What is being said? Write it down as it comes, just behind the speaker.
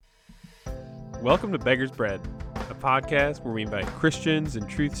Welcome to Beggar's Bread, a podcast where we invite Christians and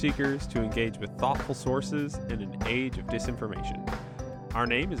truth seekers to engage with thoughtful sources in an age of disinformation. Our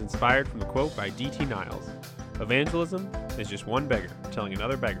name is inspired from the quote by D.T. Niles: "Evangelism is just one beggar telling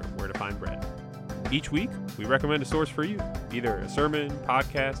another beggar where to find bread." Each week, we recommend a source for you, either a sermon,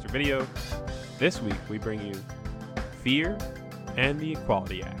 podcast, or video. This week, we bring you Fear and the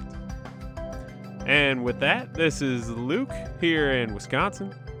Equality Act. And with that, this is Luke here in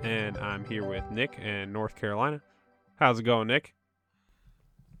Wisconsin, and I'm here with Nick in North Carolina. How's it going, Nick?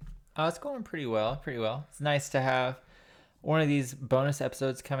 It's going pretty well. It's nice to have one of these bonus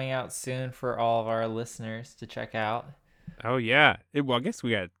episodes coming out soon for all of our listeners to check out. Oh, yeah. Well, I guess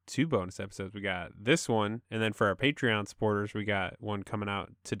we got two bonus episodes. We got this one, and then for our Patreon supporters, we got one coming out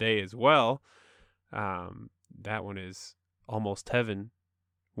today as well. That one is Almost Heaven,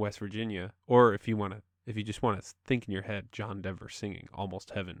 West Virginia. Or if you just want to think in your head, John Denver singing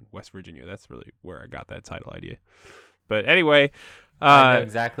Almost Heaven, West Virginia. That's really where I got that title idea. But anyway, I know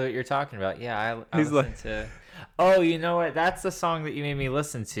exactly what you're talking about. Yeah, I listened like, to. Oh, you know what? That's the song that you made me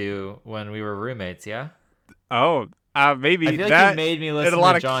listen to when we were roommates. Yeah. Oh, maybe I feel like that. you made me listen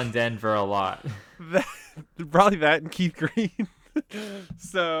to John Denver a lot. Probably that and Keith Green.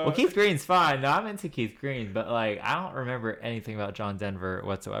 Well, Keith Green's fine. No, I'm into Keith Green, but I don't remember anything about John Denver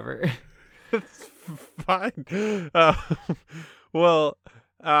whatsoever. It's fine.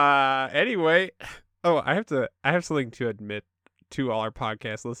 Anyway. Oh, I have something to admit to all our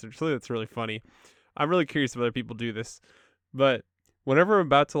podcast listeners. Something that's really funny. I'm really curious if other people do this, but whenever I'm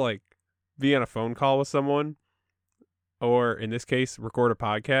about to be on a phone call with someone, or in this case, record a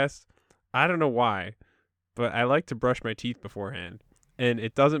podcast, I don't know why, but I like to brush my teeth beforehand, and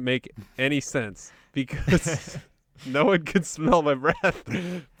it doesn't make any sense because no one can smell my breath,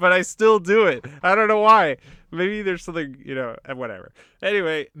 but I still do it. I don't know why. Maybe there's something, whatever.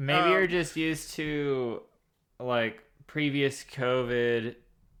 Anyway. Maybe you're just used to, previous COVID,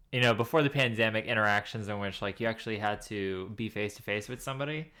 before the pandemic interactions in which, you actually had to be face-to-face with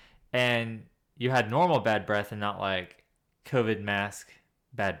somebody, and you had normal bad breath and not, COVID mask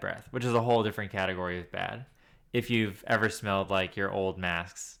bad breath, which is a whole different category of bad. If you've ever smelled your old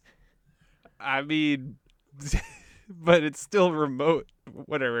masks. I mean, but it's still remote.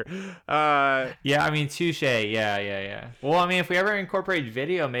 Whatever. Yeah, I mean, touche. Yeah. Well, I mean, if we ever incorporate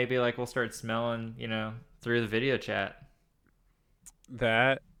video, maybe we'll start smelling, through the video chat.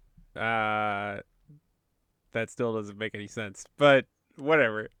 That still doesn't make any sense. But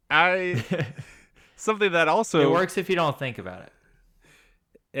whatever. Something that also it works if you don't think about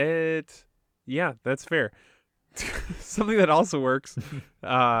it. Yeah, that's fair. Something that also works,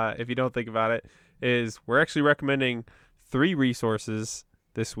 if you don't think about it, is we're actually recommending 3 resources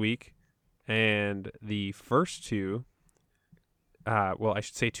this week, and the first 2, I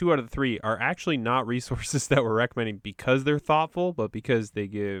should say 2 out of the 3 are actually not resources that we're recommending because they're thoughtful, but because they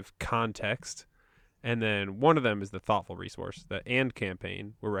give context. And then one of them is the thoughtful resource, the AND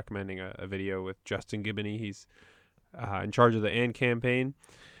campaign. We're recommending a video with Justin Giboney. He's in charge of the AND campaign.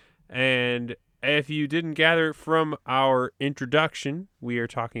 And if you didn't gather it from our introduction, we are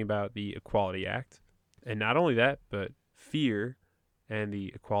talking about the Equality Act. And not only that, but Fear and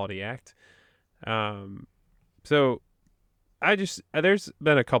the Equality Act. So there's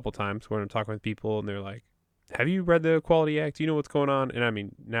been a couple times when I'm talking with people and they're like, have you read the Equality Act? Do you know what's going on? And I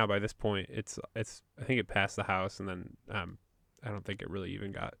mean, now by this point, I think it passed the House, and then I don't think it really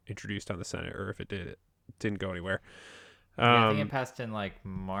even got introduced on the Senate, or if it did, it didn't go anywhere. Yeah, I think it passed in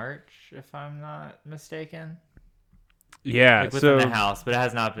March, if I'm not mistaken. Yeah, within the House, but it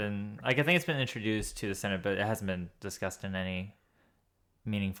has not been I think it's been introduced to the Senate, but it hasn't been discussed in any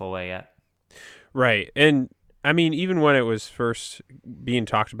meaningful way yet. Right, and I mean, even when it was first being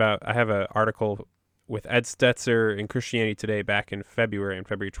talked about, I have an article with Ed Stetzer in Christianity Today back in February, on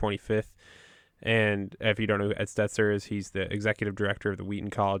February 25th. And if you don't know who Ed Stetzer is, he's the executive director of the Wheaton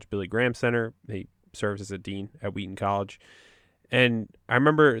College Billy Graham Center. He serves as a dean at Wheaton College. And I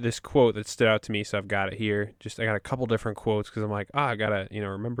remember this quote that stood out to me, so I've got it here. I got a couple different quotes because I'm like, I got to,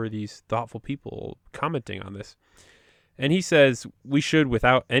 remember these thoughtful people commenting on this. And he says, "We should,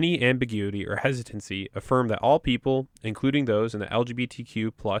 without any ambiguity or hesitancy, affirm that all people, including those in the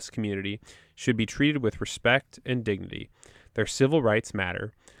LGBTQ plus community, should be treated with respect and dignity. Their civil rights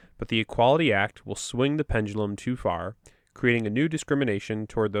matter, but the Equality Act will swing the pendulum too far, creating a new discrimination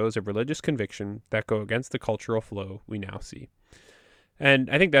toward those of religious conviction that go against the cultural flow we now see." And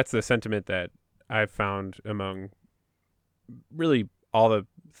I think that's the sentiment that I've found among really all the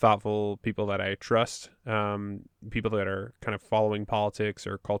thoughtful people that I trust, people that are kind of following politics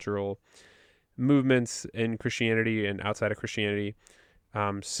or cultural movements in Christianity and outside of Christianity.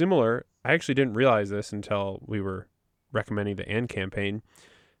 Similar, I actually didn't realize this until we were recommending the AND campaign.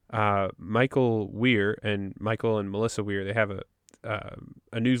 Michael Weir and Michael and Melissa Weir, they have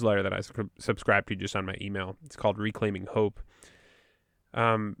a newsletter that I subscribe to just on my email. It's called Reclaiming Hope.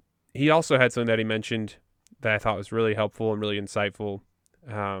 He also had something that he mentioned that I thought was really helpful and really insightful.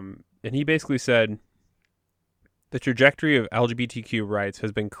 And he basically said, the trajectory of LGBTQ rights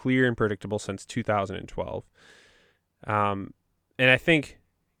has been clear and predictable since 2012. And I think,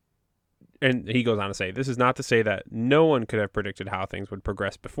 and he goes on to say, this is not to say that no one could have predicted how things would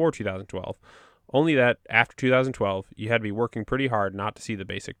progress before 2012, only that after 2012, you had to be working pretty hard not to see the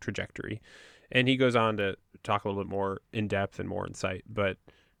basic trajectory. And he goes on to talk a little bit more in depth and more insight. But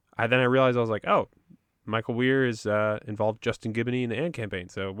I realized, I was like, oh, Michael Weir is involved with Justin Giboney in the AND campaign.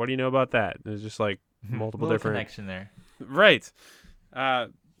 So what do you know about that? It's just like multiple different connection there. Right.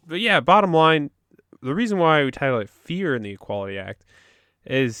 But yeah, bottom line, the reason why we title it Fear in the Equality Act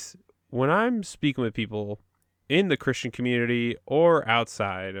is when I'm speaking with people in the Christian community or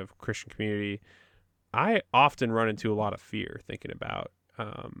outside of Christian community, I often run into a lot of fear thinking about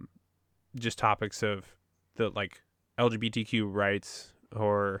just topics of the like LGBTQ rights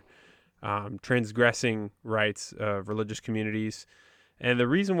or transgressing rights of religious communities. And the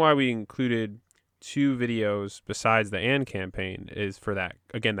reason why we included 2 videos besides the AND campaign is for that,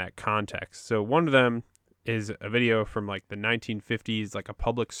 again, that context. So one of them is a video from like the 1950s, like a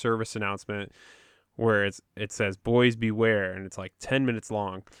public service announcement where it says boys beware, and it's like 10 minutes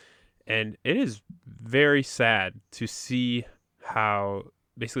long. And it is very sad to see how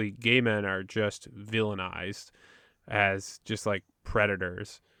basically gay men are just villainized as just like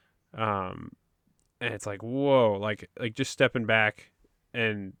predators. And it's like, whoa, like just stepping back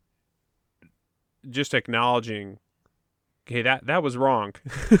and just acknowledging, okay, that was wrong.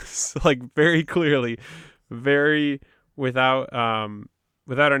 So, like, very clearly, very without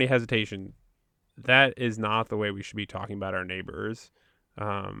any hesitation, that is not the way we should be talking about our neighbors.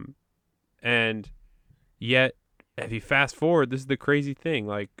 And yet, if you fast forward, this is the crazy thing.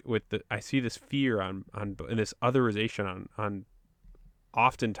 Like I see this fear on and this otherization on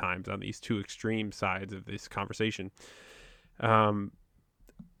oftentimes on these 2 extreme sides of this conversation.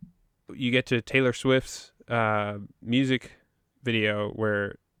 You get to Taylor Swift's music video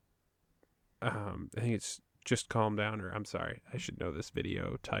where I think it's Just Calm Down, or I'm sorry, I should know this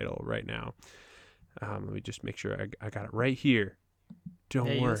video title right now. Let me just make sure I got it right here. Don't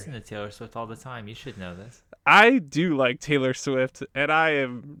worry. You listen to Taylor Swift all the time. You should know this. I do like Taylor Swift, and I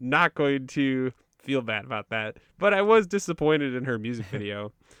am not going to feel bad about that. But I was disappointed in her music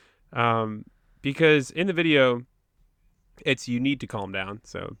video because in the video, it's You Need to Calm Down.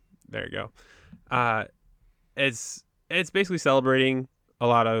 So there you go. It's basically celebrating a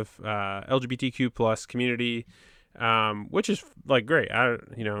lot of LGBTQ plus community, which is like great.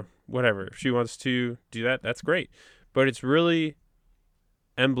 Whatever. If she wants to do that, that's great. But it's really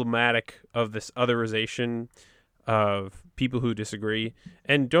emblematic of this otherization of people who disagree.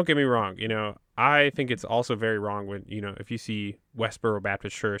 And don't get me wrong, I think it's also very wrong when, if you see Westboro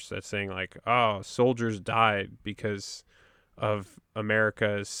Baptist Church that's saying like, oh, soldiers died because of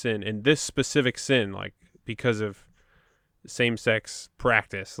America's sin, and this specific sin, like because of same-sex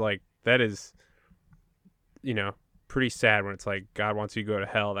practice, like that is, pretty sad when it's like God wants you to go to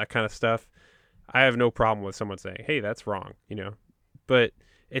hell, that kind of stuff. I have no problem with someone saying, hey, that's wrong, but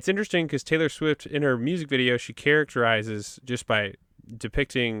it's interesting because Taylor Swift in her music video, she characterizes just by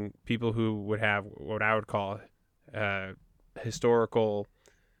depicting people who would have what I would call historical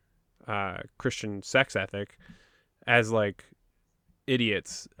Christian sex ethic as like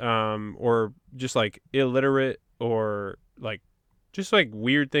idiots, or just like illiterate, or like just like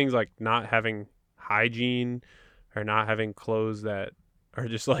weird things like not having hygiene or not having clothes that are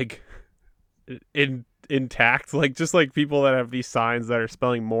just like intact, like just like people that have these signs that are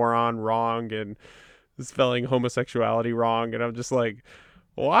spelling moron wrong and spelling homosexuality wrong, and I'm just like,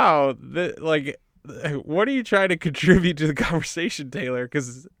 wow, like what are you trying to contribute to the conversation, Taylor?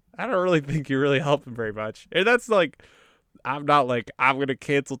 Because I don't really think you're really helping very much. And that's like, I'm not like, I'm gonna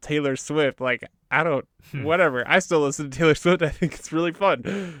cancel Taylor Swift, like I don't whatever, I still listen to Taylor Swift. I think it's really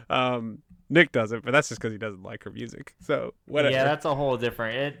fun. Nick doesn't, but that's just because he doesn't like her music. So whatever. Yeah, that's a whole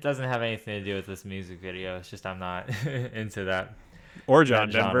different. It doesn't have anything to do with this music video. It's just I'm not into that. Or John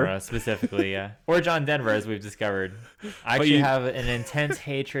Denver genre specifically, yeah. Or John Denver, as we've discovered. I actually have an intense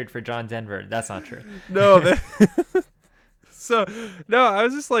hatred for John Denver. That's not true. No, so no, I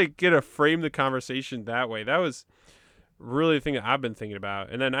was just like gonna frame the conversation that way. That was really the thing that I've been thinking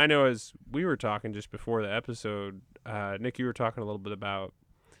about. And then I know as we were talking just before the episode, Nick, you were talking a little bit about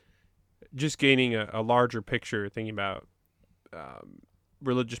just gaining a larger picture, thinking about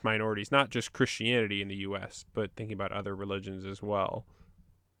religious minorities, not just Christianity in the U.S., but thinking about other religions as well.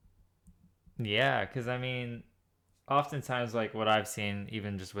 Yeah, because I mean, oftentimes, like what I've seen,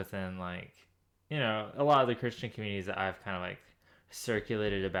 even just within like, a lot of the Christian communities that I've kind of like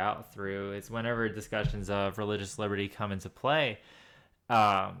circulated about through is whenever discussions of religious liberty come into play,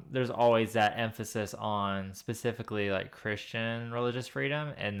 there's always that emphasis on specifically like Christian religious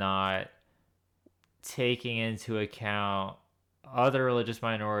freedom and not taking into account other religious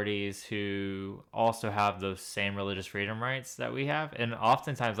minorities who also have those same religious freedom rights that we have. And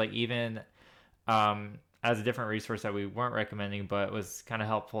oftentimes, like even as a different resource that we weren't recommending, but was kind of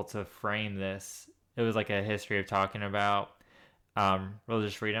helpful to frame this, it was like a history of talking about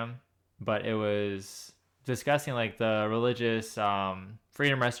religious freedom, but it was discussing like the Religious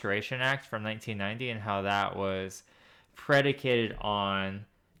Freedom Restoration Act from 1990 and how that was predicated on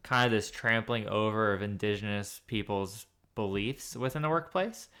kind of this trampling over of indigenous people's beliefs within the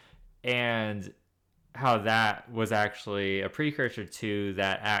workplace, and how that was actually a precursor to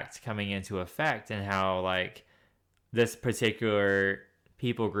that act coming into effect, and how like this particular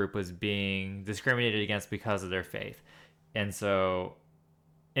people group was being discriminated against because of their faith. And so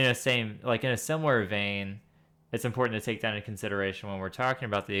in a similar vein, it's important to take that into consideration when we're talking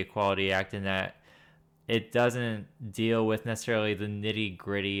about the Equality Act, in that it doesn't deal with necessarily the nitty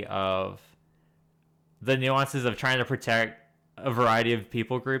gritty of the nuances of trying to protect a variety of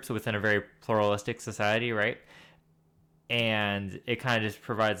people groups within a very pluralistic society, right? And it kind of just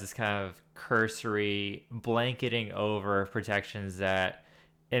provides this kind of cursory blanketing over protections that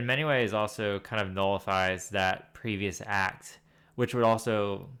in many ways also kind of nullifies that previous act, which would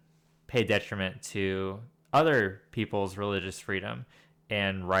also pay detriment to other people's religious freedom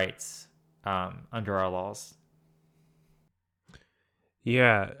and rights under our laws.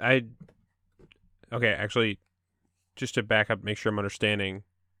 Yeah, okay, actually, just to back up, make sure I'm understanding,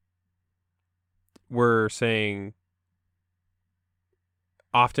 we're saying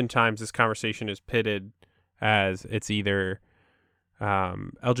oftentimes this conversation is pitted as it's either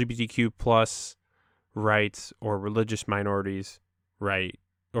LGBTQ plus rights or religious minorities right,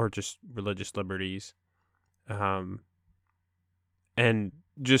 or just religious liberties. And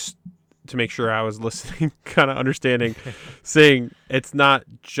just to make sure I was listening, kind of understanding, saying it's not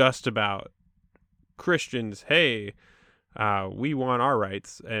just about Christians, hey, we want our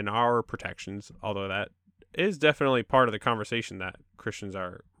rights and our protections, although that is definitely part of the conversation that Christians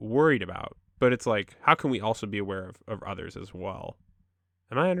are worried about. But it's like, how can we also be aware of others as well?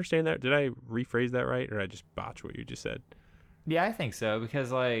 Am I understanding that? Did I rephrase that right? Or did I just botch what you just said? Yeah, I think so,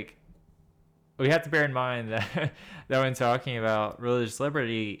 because like we have to bear in mind that that when talking about religious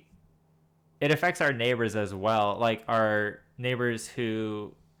liberty, it affects our neighbors as well, like our neighbors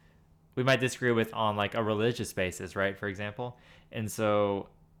who we might disagree with on like a religious basis, right? For example. And so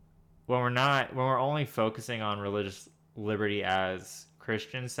when we're only focusing on religious liberty as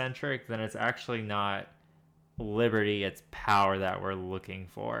Christian centric, then it's actually not liberty, it's power that we're looking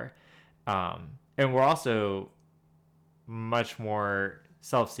for. And we're also much more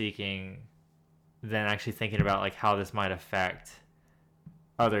self-seeking than actually thinking about like how this might affect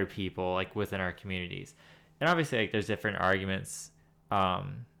other people like within our communities. And obviously like there's different arguments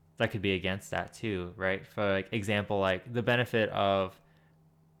that could be against that too, right? For like example, like the benefit of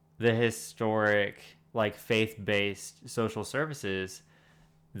the historic like faith-based social services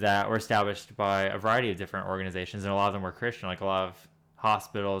that were established by a variety of different organizations, and a lot of them were Christian. Like a lot of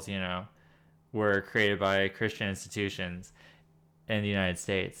hospitals, were created by Christian institutions in the United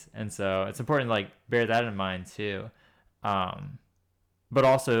States, and so it's important to like bear that in mind too. But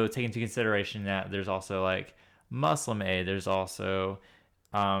also take into consideration that there's also like Muslim Aid. There's also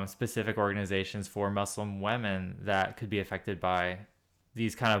specific organizations for Muslim women that could be affected by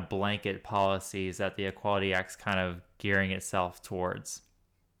these kind of blanket policies that the Equality Act's kind of gearing itself towards.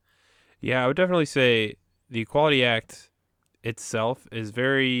 Yeah, I would definitely say the Equality Act itself is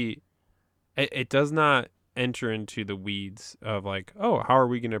very, it does not enter into the weeds of like, oh, how are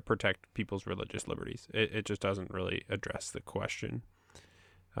we going to protect people's religious liberties? It just doesn't really address the question,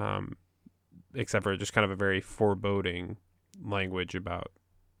 except for just kind of a very foreboding language about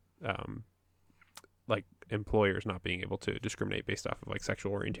like employers not being able to discriminate based off of like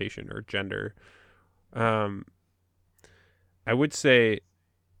sexual orientation or gender. I would say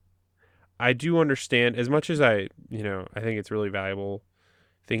I do understand, as much as I think it's really valuable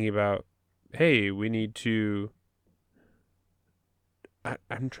thinking about, hey, we need to,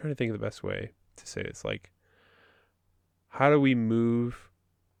 I'm trying to think of the best way to say this. Like, how do we move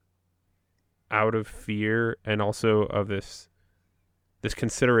out of fear and also of this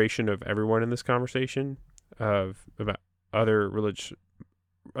consideration of everyone in this conversation about other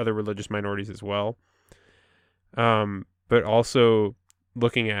other religious minorities as well. But also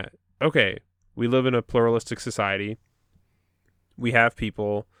looking at, okay, we live in a pluralistic society. We have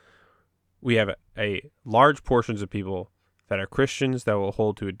a large portions of people that are Christians that will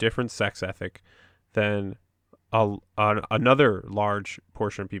hold to a different sex ethic than another large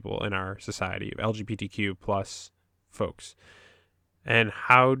portion of people in our society, LGBTQ plus folks. And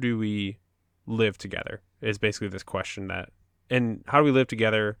how do we live together is basically this question and how do we live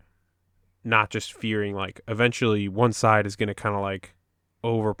together, not just fearing like eventually one side is going to kind of like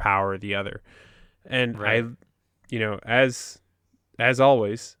overpower the other. And Right. as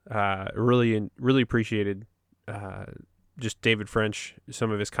always, really appreciated just David French,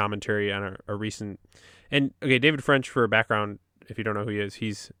 some of his commentary on a recent. And okay, David French, for a background, if you don't know who he is,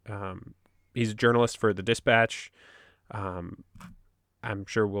 he's a journalist for the Dispatch. I'm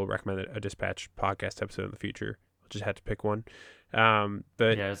sure we'll recommend a Dispatch podcast episode in the future. We'll just have to pick one. But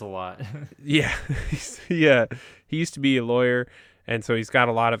Yeah, there's a lot. yeah, yeah, he used to be a lawyer, and so he's got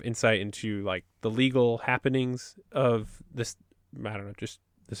a lot of insight into like the legal happenings of this. I don't know, just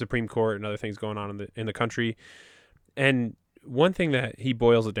the Supreme Court and other things going on in the country. And one thing that he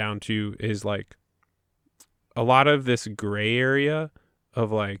boils it down to is like a lot of this gray area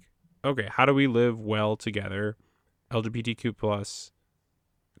of like, okay, how do we live well together? LGBTQ plus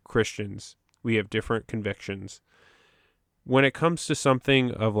Christians, we have different convictions. When it comes to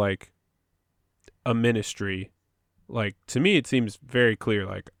something of like a ministry, like to me, it seems very clear.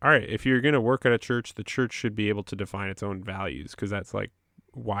 Like, all right, if you're going to work at a church, the church should be able to define its own values because that's like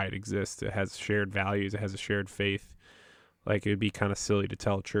why it exists. It has shared values. It has a shared faith. Like, it would be kind of silly to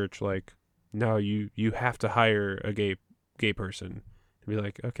tell a church like, no, you have to hire a gay person. To be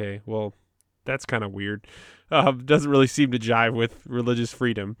like, okay, well, that's kind of weird. Doesn't really seem to jive with religious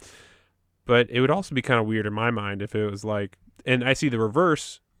freedom. But it would also be kind of weird in my mind if it was like, and I see the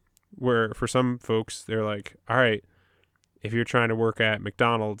reverse, where for some folks they're like, all right, if you're trying to work at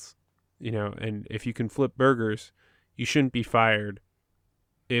McDonald's, and if you can flip burgers, you shouldn't be fired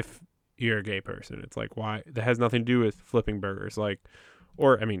if you're a gay person. It's like, why? That has nothing to do with flipping burgers. Like,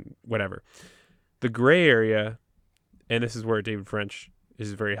 or, I mean, whatever. The gray area, and this is where David French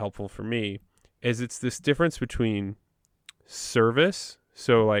is very helpful for me, is it's this difference between service.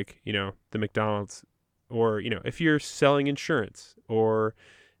 So like, the McDonald's, or, if you're selling insurance, or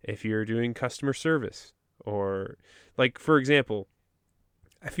if you're doing customer service, or like, for example,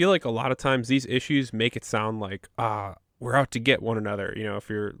 I feel like a lot of times these issues make it sound like, we're out to get one another. If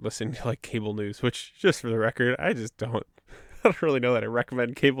you're listening to like cable news, which just for the record, I just don't. I don't really know that I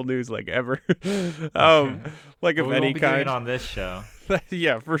recommend cable news like ever. Like of We any won't be doing kind. it on this show.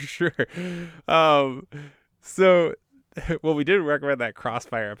 Yeah, for sure. So, well, we did recommend that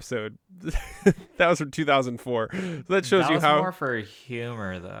Crossfire episode. That was from 2004. So that shows That you was how. more for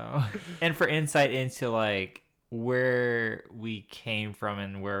humor though, and for insight into like where we came from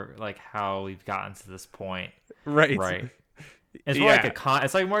and where like how we've gotten to this point. Right. Right. It's more like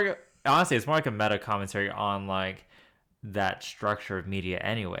it's like more honestly, it's more like a meta commentary on like that structure of media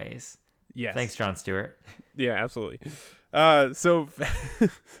anyways. Yes. Thanks, Jon Stewart. Yeah, absolutely. So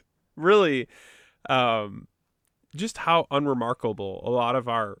really, just how unremarkable a lot of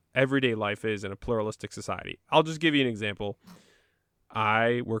our everyday life is in a pluralistic society. I'll just give you an example.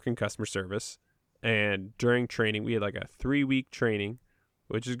 I work in customer service, and during training, we had like a 3-week training,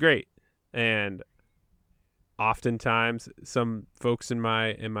 which is great. And oftentimes, some folks in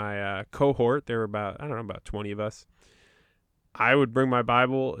my cohort, there were about 20 of us. I would bring my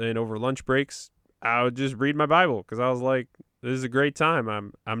Bible, and over lunch breaks, I would just read my Bible because I was like, "This is a great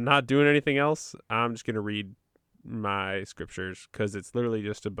time. I'm not doing anything else. I'm just gonna read my scriptures because it's literally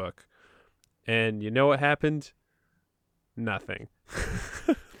just a book." And you know what happened? Nothing.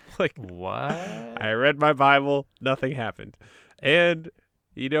 Like, What? I read my Bible, nothing happened. And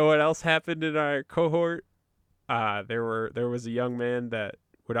you know what else happened in our cohort? There was a young man that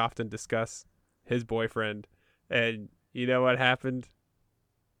would often discuss his boyfriend, and you know what happened?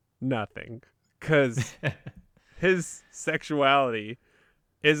 Nothing. Because his sexuality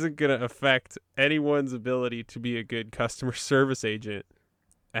isn't going to affect anyone's ability to be a good customer service agent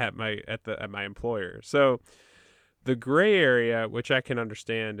at my employer. So the gray area, which I can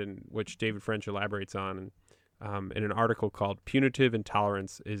understand and which David French elaborates on in an article called "Punitive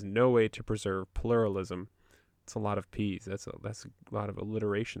Intolerance is No Way to Preserve Pluralism." It's a lot of P's. That's a lot of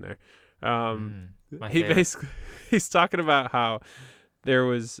alliteration there. He's talking about how there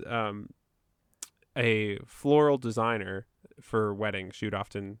was a floral designer for weddings. She would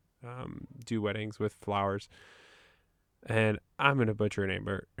often do weddings with flowers. And I'm going to butcher her name,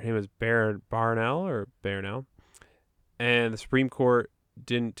 but her name is Barnell. And the Supreme Court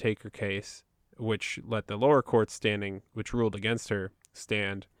didn't take her case, which let the lower court standing, which ruled against her,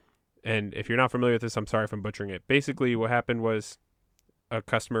 stand. And if you're not familiar with this, I'm sorry if I'm butchering it. Basically, what happened was a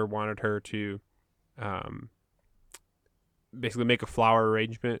customer wanted her to basically make a flower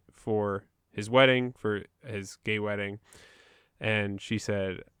arrangement for his wedding, for his gay wedding. And she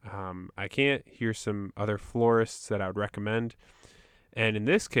said, I can't. Here's some other florists that I would recommend. And in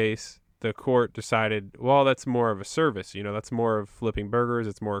this case, the court decided, well, that's more of a service. You know, that's more of flipping burgers.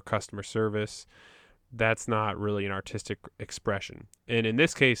 It's more customer service. That's not really an artistic expression. And in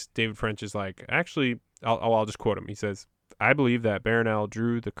this case, David French is like, actually, I'll just quote him. He says, I believe that Barronelle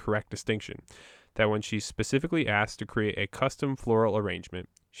drew the correct distinction, that when she's specifically asked to create a custom floral arrangement,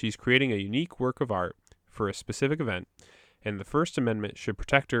 she's creating a unique work of art for a specific event, and the First Amendment should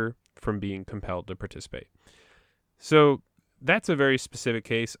protect her from being compelled to participate. So that's a very specific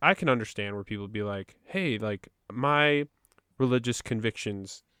case. I can understand where people be like, hey, like, my religious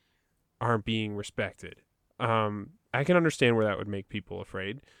convictions aren't being respected. I can understand where that would make people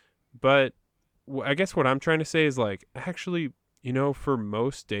afraid. But I guess what I'm trying to say is, like, actually, you know, for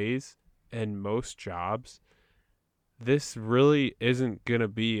most days and most jobs, this really isn't going to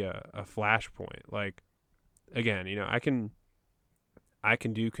be a flashpoint. Like, again, you know, I can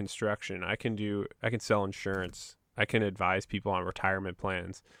do construction. I can sell insurance. I can advise people on retirement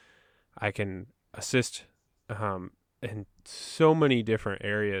plans. I can assist in so many different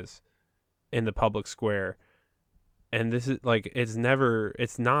areas in the public square. And this is like, it's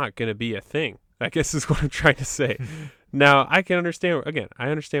not going to be a thing, I guess is what I'm trying to say. Now, I can understand, again, I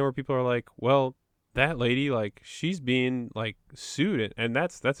understand where people are like, well, that lady, like, she's being, like, sued. And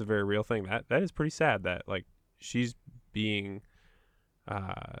that's a very real thing. That is pretty sad that, like, she's being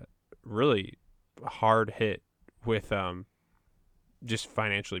really hard hit with just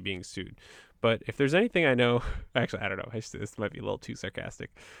financially being sued. But if there's anything I know, actually, I don't know. This might be a little too sarcastic.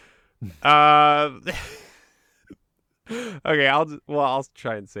 Okay, I'll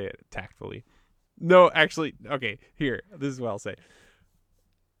try and say it tactfully. No, actually, okay, here. This is what I'll say.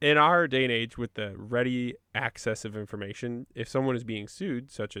 In our day and age, with the ready access of information, if someone is being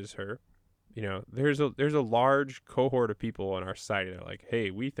sued, such as her, you know, there's a large cohort of people in our society that are like, hey,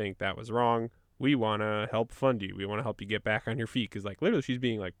 we think that was wrong. We want to help fund you. We want to help you get back on your feet. Because, like, literally, she's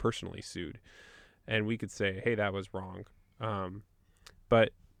being, like, personally sued. And we could say, hey, that was wrong.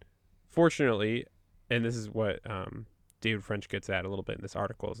 But fortunately, and this is what David French gets at a little bit in this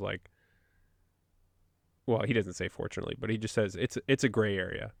article, is like, well, he doesn't say fortunately, but he just says it's a gray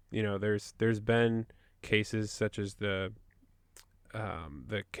area. You know, there's been cases such as the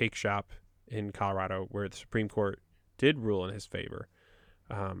cake shop in Colorado where the Supreme Court did rule in his favor.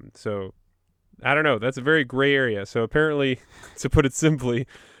 So I don't know. That's a very gray area. So apparently, to put it simply,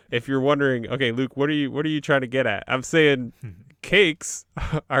 if you're wondering, okay, Luke, what are you trying to get at? I'm saying cakes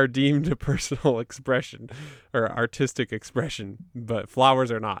are deemed a personal expression or artistic expression, but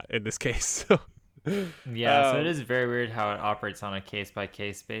flowers are not in this case. Yeah, so it is very weird how it operates on a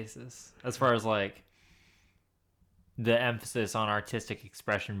case-by-case basis as far as, like, the emphasis on artistic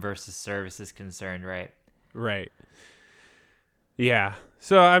expression versus service is concerned, right? Right. Yeah.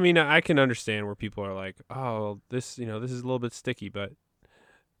 So, I mean, I can understand where people are like, oh, this is a little bit sticky, but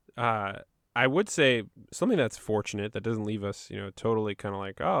I would say something that's fortunate that doesn't leave us, totally kind of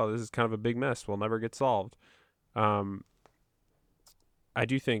like, oh, this is kind of a big mess, will never get solved. I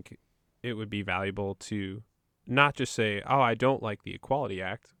do think it would be valuable to not just say, oh, I don't like the Equality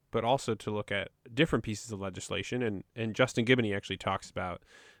Act, but also to look at different pieces of legislation. And Justin Giboney actually talks about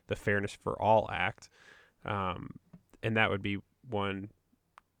the Fairness for All Act. And that would be one.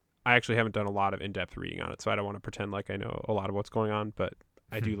 I actually haven't done a lot of in-depth reading on it, so I don't want to pretend like I know a lot of what's going on, but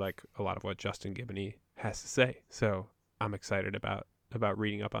I do like a lot of what Justin Giboney has to say. So I'm excited about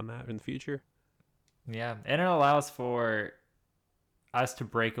reading up on that in the future. Yeah, and it allows for us to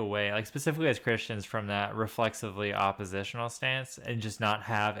break away, like specifically as Christians, from that reflexively oppositional stance and just not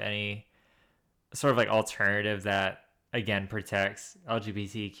have any sort of like alternative that, again, protects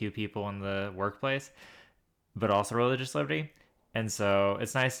LGBTQ people in the workplace, but also religious liberty. And so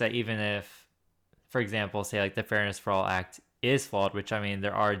it's nice that even if, for example, say like the Fairness for All Act is flawed, which, I mean,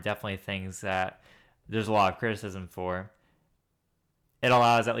 there are definitely things that there's a lot of criticism for, it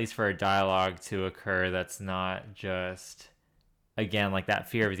allows at least for a dialogue to occur that's not just, again, like that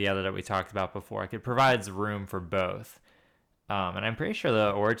fear of the other that we talked about before. Like, it provides room for both. And I'm pretty sure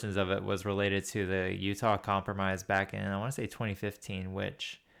the origins of it was related to the Utah Compromise back in, I want to say 2015,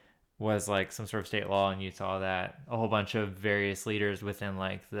 which was like some sort of state law in Utah that a whole bunch of various leaders within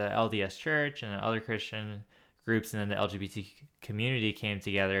like the LDS Church and other Christian groups and then the LGBT community came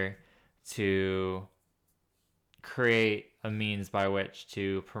together to create a means by which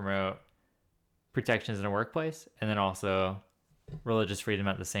to promote protections in a workplace and then also religious freedom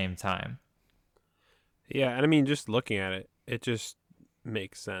at the same time. Yeah, and I mean, just looking at it, it just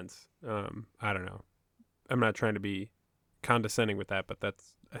makes sense. I don't know. I'm not trying to be condescending with that, but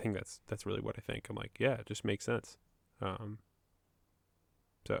I think that's really what I think. I'm like, yeah, it just makes sense.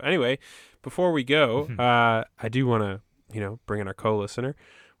 So anyway, before we go, I do want to, bring in our co-listener.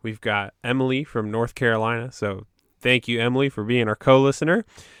 We've got Emily from North Carolina. So thank you, Emily, for being our co-listener.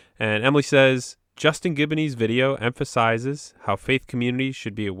 And Emily says, Justin Giboney's video emphasizes how faith communities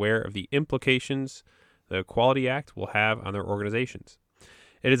should be aware of the implications the Equality Act will have on their organizations.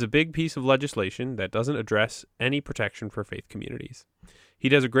 It is a big piece of legislation that doesn't address any protection for faith communities. He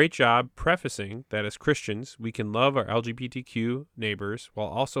does a great job prefacing that as Christians, we can love our LGBTQ neighbors while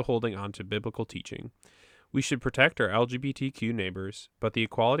also holding on to biblical teaching. We should protect our LGBTQ neighbors, but the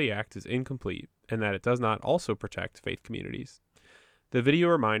Equality Act is incomplete and that it does not also protect faith communities. The video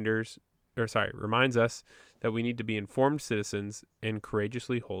reminds us that we need to be informed citizens and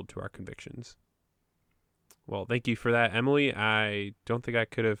courageously hold to our convictions. Well, thank you for that, Emily. I don't think I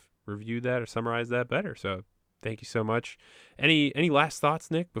could have reviewed that or summarized that better. So thank you so much. Any last thoughts,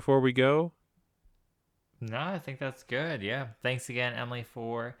 Nick, before we go? No, I think that's good. Yeah. Thanks again, Emily,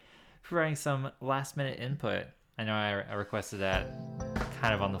 for providing some last minute input. I know I requested that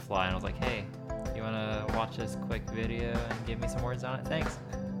kind of on the fly, and I was like, hey, you want to watch this quick video and give me some words on it? Thanks.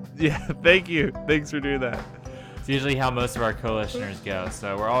 Yeah, thank you. Thanks for doing that. It's usually how most of our co-listeners go.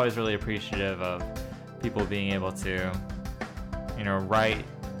 So we're always really appreciative of people being able to, write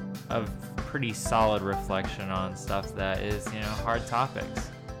a pretty solid reflection on stuff that is, hard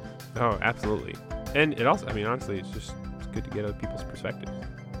topics. Oh, absolutely. And it also, honestly, it's good to get other people's perspectives.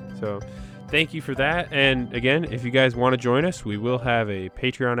 So thank you for that. And again, if you guys want to join us, we will have a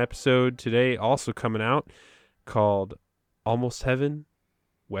Patreon episode today also coming out called Almost Heaven,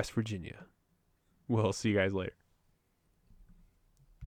 West Virginia. We'll see you guys later.